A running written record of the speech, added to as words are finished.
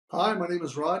Hi, my name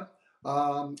is Rod.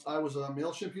 I was a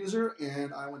MailChimp user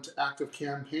and I went to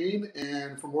ActiveCampaign,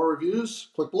 and for more reviews,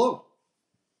 click below.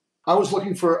 I was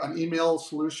looking for an email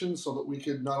solution so that we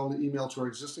could not only email to our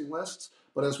existing lists,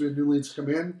 but as we have new leads come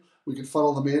in, we could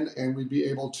funnel them in and we'd be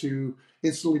able to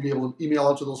instantly be able to email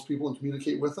out to those people and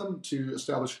communicate with them to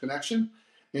establish a connection.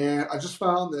 And I just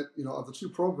found that, of the two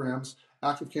programs,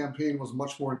 ActiveCampaign was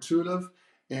much more intuitive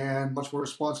and much more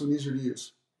responsive and easier to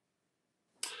use.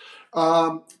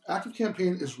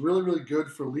 ActiveCampaign is really, really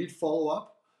good for lead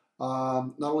follow-up,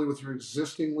 not only with your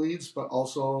existing leads, but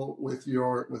also with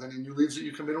any new leads that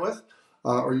you come in with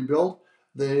or you build.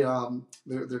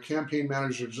 Their campaign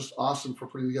managers are just awesome for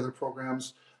putting together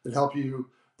programs that help you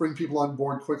bring people on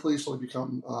board quickly so they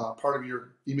become part of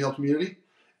your email community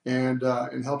and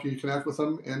help you connect with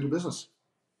them and do business.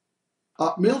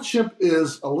 MailChimp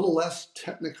is a little less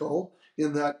technical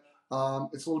in that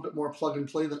it's a little bit more plug and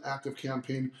play than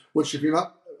ActiveCampaign, which if you're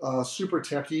not super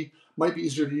techy, might be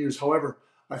easier to use. However,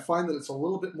 I find that it's a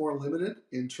little bit more limited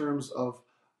in terms of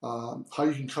how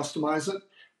you can customize it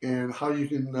and how you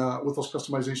can, with those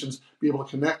customizations, be able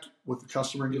to connect with the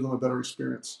customer and give them a better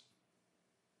experience.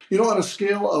 On a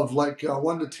scale of like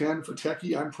 1 to 10 for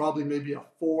techie, I'm probably maybe a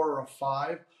 4 or a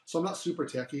 5, so I'm not super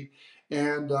techie.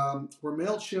 And where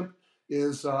MailChimp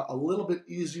is a little bit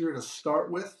easier to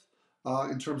start with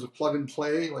in terms of plug and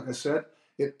play, like I said,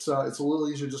 it's a little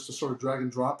easier just to sort of drag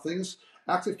and drop things.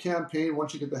 ActiveCampaign,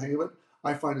 once you get the hang of it,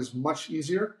 I find is much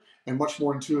easier and much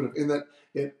more intuitive in that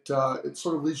it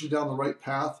sort of leads you down the right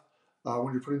path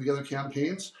when you're putting together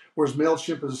campaigns, whereas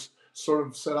MailChimp is sort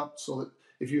of set up so that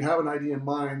if you have an idea in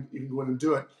mind, you can go in and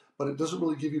do it, but it doesn't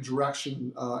really give you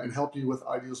direction and help you with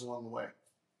ideas along the way.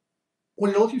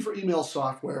 When you're looking for email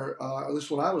software, at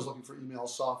least when I was looking for email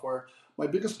software, my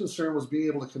biggest concern was being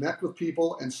able to connect with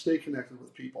people and stay connected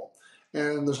with people.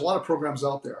 And there's a lot of programs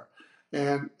out there.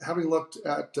 And having looked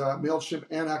at MailChimp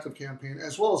and ActiveCampaign,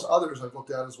 as well as others I've looked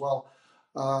at as well,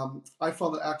 I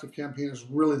found that ActiveCampaign is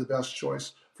really the best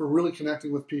choice for really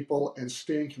connecting with people and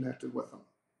staying connected with them.